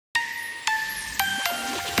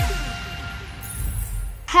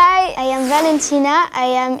Hi, I am Valentina, I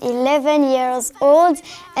am 11 years old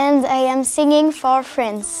and I am singing for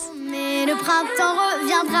France. Mais le printemps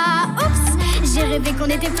reviendra, oups, j'ai rêvé qu'on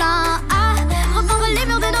était plein à repeindre les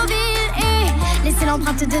murs de nos villes et laisser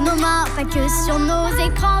l'empreinte de nos mains, pas que sur nos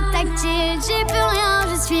écrans tactiles. J'ai plus rien,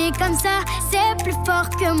 je suis comme ça, c'est plus fort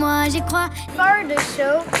que moi, j'y crois. For the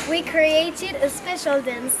show, we created a special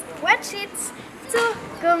dance. Watch it! Tout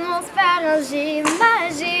commence par un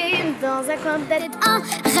j'imagine dans un coin de tête. Un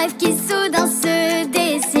rêve qui soudain se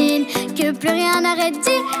dessine, que plus rien n'arrête.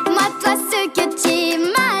 Dis-moi toi ce que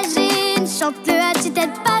t'imagines. Chante-le à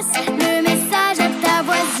tue-tête, passe le message à ta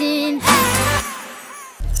voisine.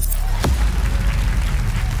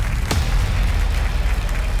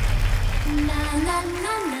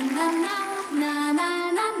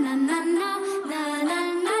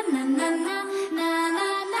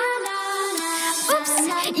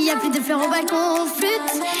 Il y a plus de fleurs au balcon,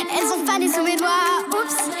 flûte, elles ont fané sous mes doigts.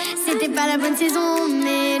 Oups, c'était pas la bonne saison,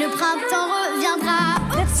 mais le printemps reviendra.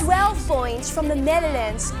 The 12 points from the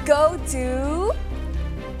Netherlands go to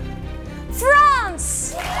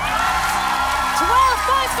France! 12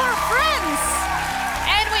 points for France!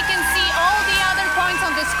 And we can see all the other points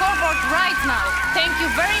on the scoreboard right now. Thank you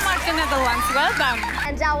very much, the Netherlands. Well done.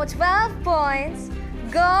 And our 12 points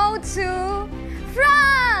go to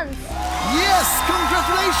France! Yes,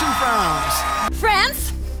 congratulations, France!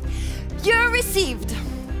 France, you received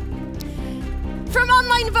from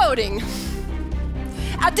online voting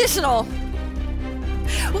additional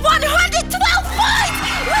 112 points,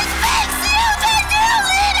 which makes you the new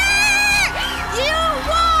leader! You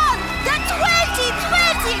won the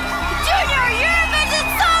 2020 Junior Eurovision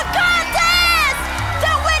Song Contest!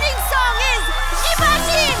 The winning song is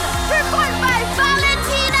J'imagine, performed by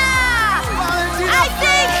Valentina!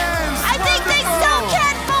 I think they still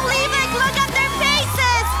can't believe it. Look at their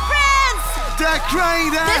faces, France! They're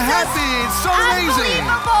crying, they're happy, it's so amazing!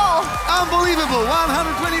 Unbelievable! Unbelievable,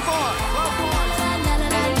 120 points!